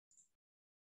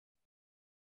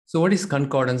So what is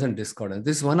concordance and discordance?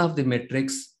 This is one of the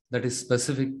metrics that is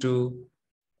specific to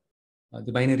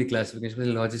the binary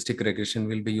classification. Logistic regression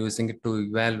will be using it to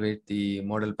evaluate the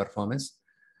model performance.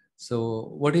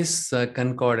 So what is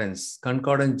concordance?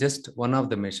 Concordance just one of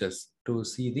the measures to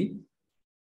see the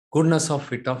goodness of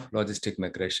fit of logistic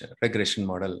regression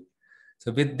model.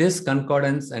 So with this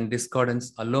concordance and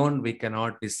discordance alone, we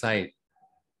cannot decide,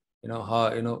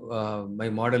 how, my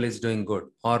model is doing good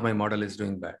or my model is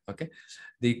doing bad. Okay.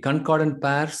 The concordant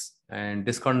pairs and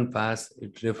discordant pairs,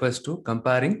 it refers to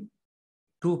comparing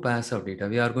two pairs of data.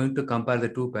 We are going to compare the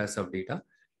two pairs of data.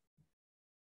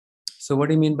 So what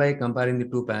do you mean by comparing the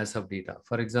two pairs of data?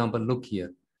 For example, look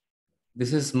here.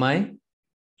 This is my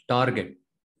target.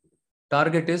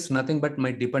 Target is nothing but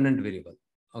my dependent variable.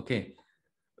 Okay.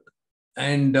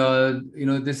 And,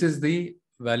 this is the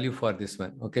value for this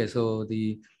one. Okay. So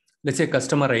let's say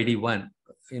customer ID 1,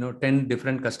 10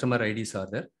 different customer IDs are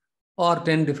there, or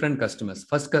 10 different customers.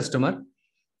 First customer,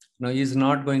 now is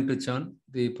not going to churn,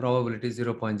 the probability is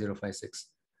 0.056.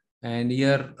 And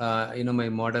here, my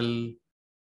model,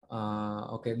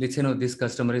 okay, let's say, this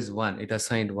customer is 1, it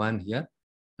assigned 1 here,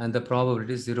 and the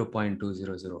probability is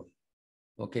 0.200.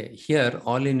 Okay, here,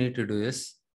 all you need to do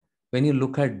is, when you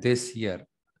look at this here,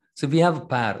 so we have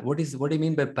pair. What do you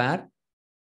mean by pair?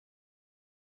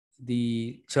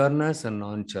 The churners and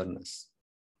non-churners.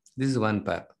 This is one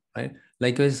pair, right?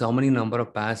 Likewise, how many number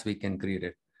of pairs we can create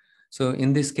it. So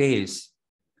in this case,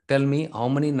 tell me how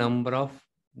many number of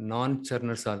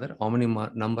non-churners are there, how many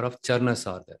number of churners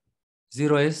are there.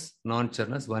 0 is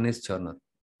non-churners, 1 is churner.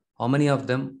 How many of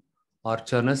them are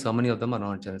churners, how many of them are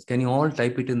non-churners? Can you all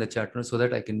type it in the chat room so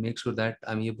that I can make sure that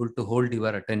I'm able to hold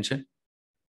your attention?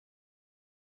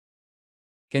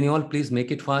 Can you all please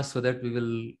make it fast so that we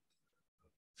will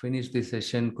finish this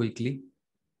session quickly?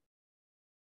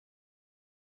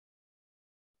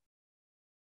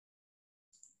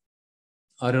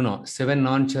 I don't know, 7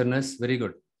 non-churners, very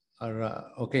good.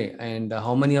 Okay, and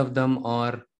how many of them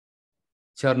are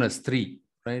churners? 3,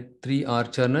 right? 3 are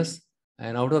churners,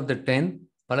 and out of the 10,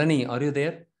 Palani, are you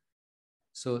there?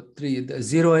 So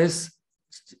 0 is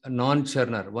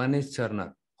non-churner, 1 is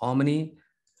churner. How many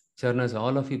churners?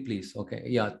 All of you, please. Okay,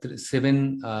 yeah,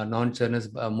 7 non-churners,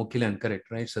 Mukilan,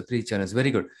 correct, right? So 3 churners, very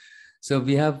good. So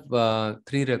we have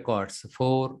 3 records,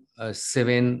 4,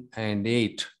 7, and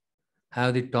 8.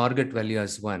 Have the target value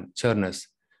as 1, churners.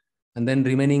 And then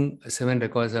remaining 7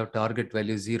 records have target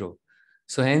value 0.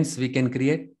 So hence we can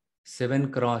create 7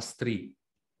 cross 3.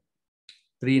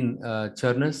 3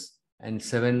 churners and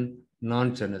 7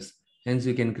 non-churners. Hence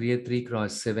we can create 3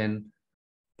 cross 7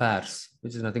 pairs,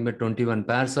 which is nothing but 21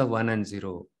 pairs of 1 and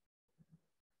 0.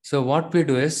 So what we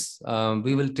do is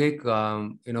we will take,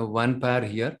 one pair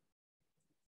here.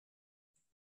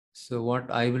 So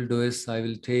what I will do is I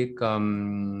will take,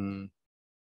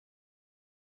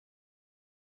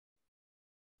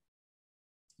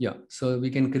 yeah, so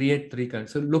we can create 3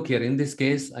 kinds. So look here, in this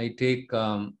case, I take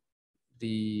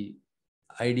the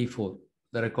ID 4,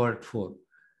 the record 4.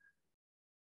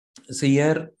 So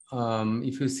here,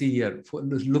 if you see here,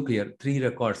 look here, 3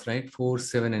 records, right? 4,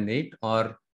 7, and 8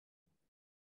 are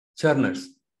churners.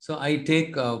 So I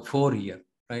take 4 here,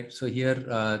 right? So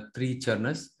here, 3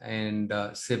 churners and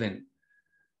 7,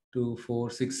 2, 4,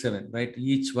 6, 7, right?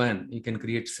 Each one, you can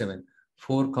create 7.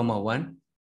 4, 1,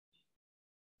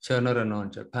 churner and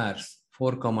non-churner pairs.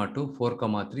 4, 2, 4,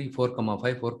 3, 4,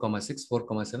 5, 4, 6,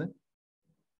 4, 7,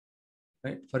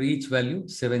 right? For each value,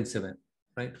 7, 7,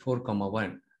 right? 4,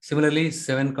 1. Similarly,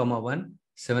 7, 1,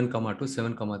 7, 2,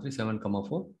 7, 3, 7,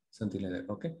 4, something like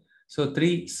that, okay? So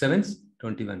 3 7s,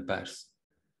 21 pairs.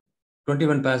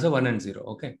 21 pairs of 1 and 0,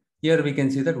 okay? Here we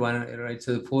can see that 1, right?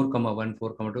 So 4, 1,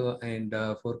 4, 2, and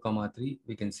 4, 3,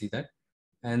 we can see that.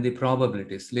 And the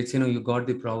probabilities, let's say, you got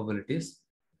the probabilities.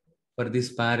 For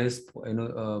this pair is,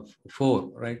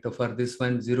 4, right? So for this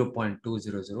one,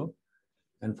 0.200.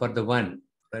 And for the 1,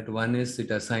 right? 1 is, it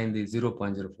assigned the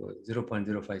 0.04,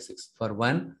 0.056. For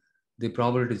 1, the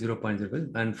probability is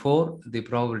 0.05, and 4, the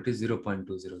probability is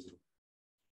 0.200.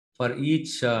 For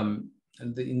each,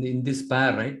 in this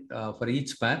pair, right? For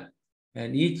each pair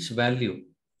and each value,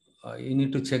 you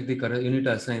need to check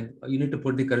you need to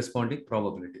put the corresponding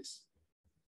probabilities.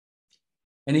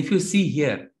 And if you see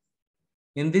here,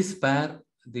 in this pair,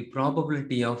 the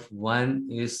probability of 1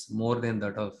 is more than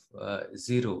that of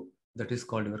 0. That is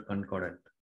called your concordant.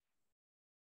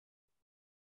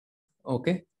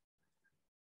 Okay.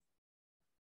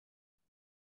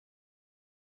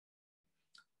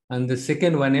 And the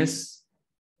second one is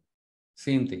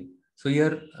same thing. So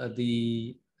here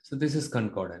so this is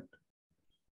concordant,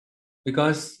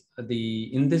 because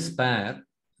in this pair,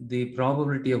 the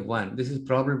probability of 1, this is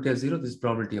probability of 0, this is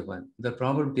probability of 1. The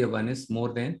probability of 1 is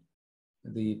more than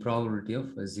the probability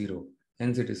of 0.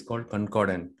 Hence, it is called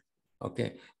concordant.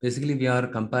 Okay. Basically, we are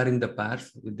comparing the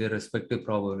pairs with their respective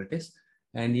probabilities.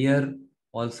 And here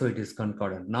also it is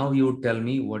concordant. Now you tell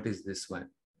me what is this one?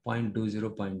 0.20,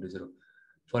 0.20.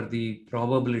 For the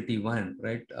probability 1,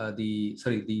 right? The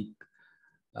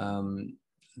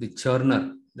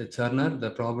churner,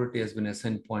 the probability has been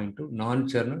assigned 0.2.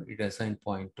 Non-churner, it assigned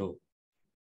 0.2.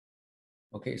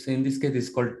 Okay, so in this case, it's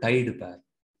called tied pair.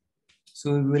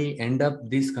 So we will end up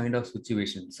this kind of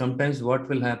situation. Sometimes what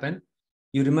will happen,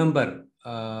 you remember,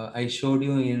 I showed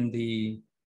you in the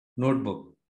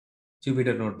notebook,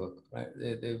 Jupyter notebook, right?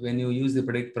 When you use the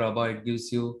predict proba, it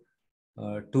gives you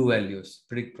two values,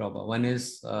 predict proba. One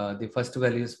is the first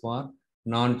value is for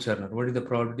non-churner. What is the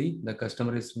probability the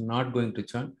customer is not going to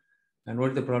churn? And what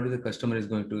is the probability the customer is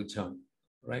going to churn,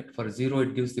 right? For 0,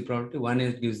 it gives the probability, 1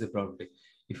 it gives the probability.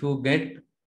 If you get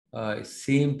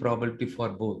same probability for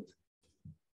both,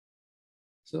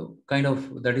 so kind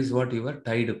of that is what your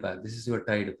tied pair. This is your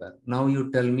tied pair. Now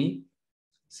you tell me,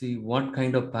 see what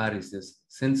kind of pair is this?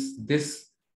 Since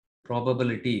this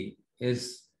probability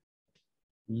is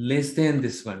less than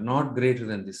this one, not greater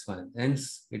than this one,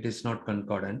 hence it is not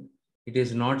concordant. It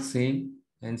is not same,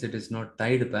 hence it is not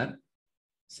tied pair.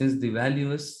 Since the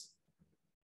value is,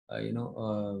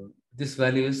 this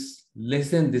value is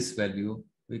less than this value,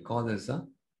 we call this a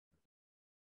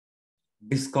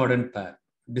discordant pair.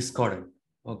 Discordant.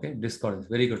 Okay, discordance.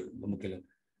 Very good, Mukilan.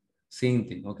 Same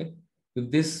thing. Okay,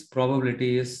 if this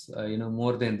probability is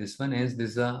more than this one, hence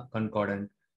this is a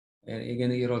concordant. And again,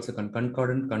 here also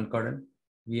concordant.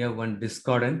 We have one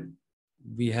discordant.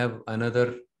 We have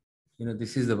another.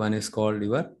 This is the one is called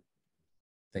your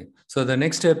thing. So the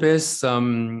next step is see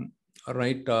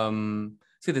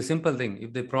the simple thing.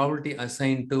 If the probability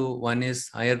assigned to 1 is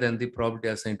higher than the probability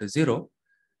assigned to 0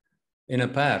 in a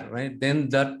pair, right? Then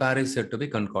that pair is said to be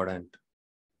concordant.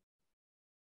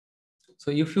 So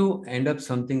if you end up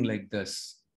something like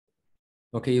this,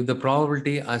 okay, if the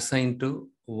probability assigned to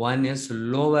 1 is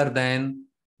lower than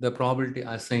the probability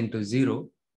assigned to 0,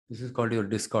 this is called your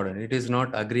discordant. It is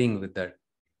not agreeing with that.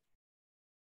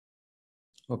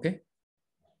 Okay.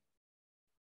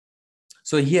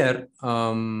 So here,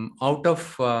 out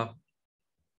of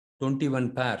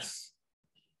 21 pairs,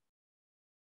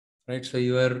 right? So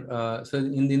you are, so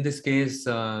in this case,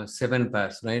 7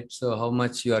 pairs, right? So how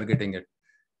much you are getting it?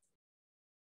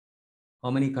 How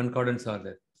many concordants are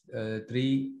there?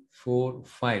 3, 4,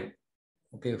 5.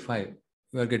 Okay, 5.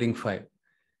 You are getting 5.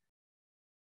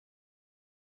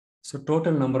 So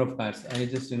total number of pairs. I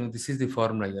just, this is the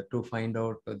formula here to find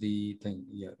out the thing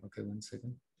here. Okay, 1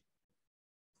 second.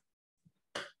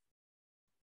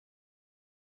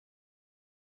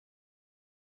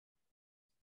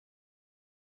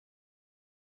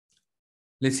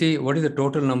 Let's see what is the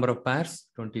total number of pairs?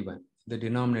 21. The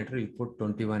denominator, you put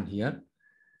 21 here.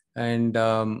 And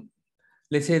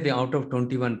let's say the out of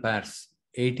 21 pairs,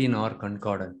 18 are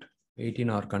concordant. 18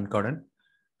 are concordant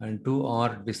and 2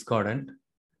 are discordant.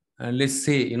 And let's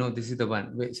say, this is the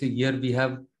one. So here we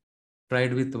have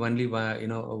tried with only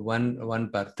one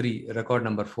pair, 3, record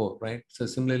number 4, right? So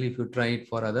similarly, if you try it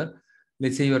for other,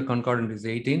 let's say your concordant is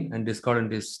 18 and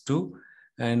discordant is 2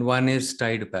 and 1 is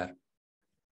tied pair.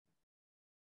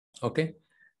 Okay.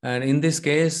 And in this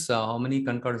case, how many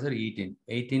concordants are 18?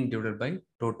 18 divided by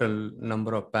total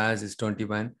number of pairs is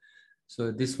 21.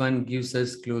 So this one gives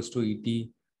us close to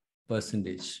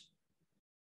 80%.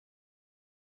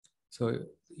 So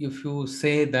if you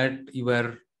say that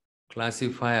your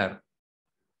classifier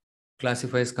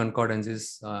classifies concordance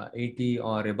is 80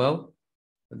 or above,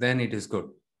 then it is good.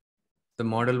 The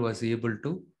model was able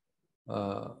to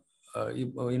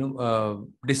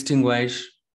distinguish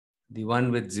the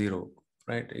one with 0,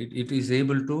 right? It is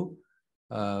able to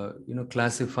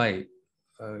classify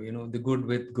the good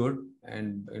with good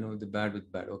and the bad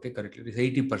with bad. Okay, correctly. It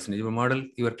is 80%. Your model,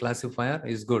 your classifier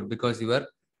is good because your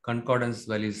concordance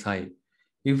value is high.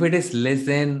 If it is less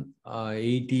than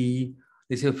 80,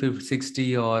 let's say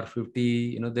 60 or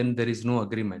 50, then there is no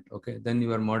agreement. Okay, then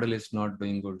your model is not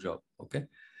doing good job. Okay,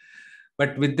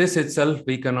 but with this itself,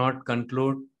 we cannot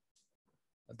conclude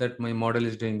that my model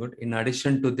is doing good. In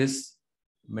addition to this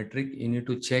metric, you need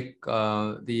to check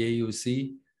the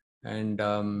AUC and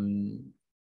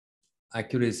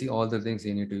accuracy, all the things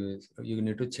you need to use. You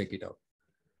need to check it out.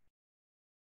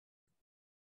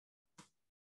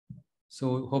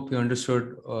 So hope you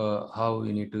understood how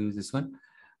you need to use this one.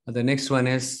 The next one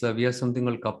is we have something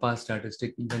called kappa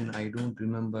statistic. Even I don't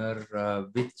remember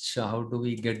how do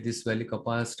we get this value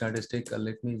kappa statistic.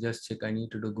 Let me just check. I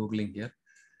need to do Googling here.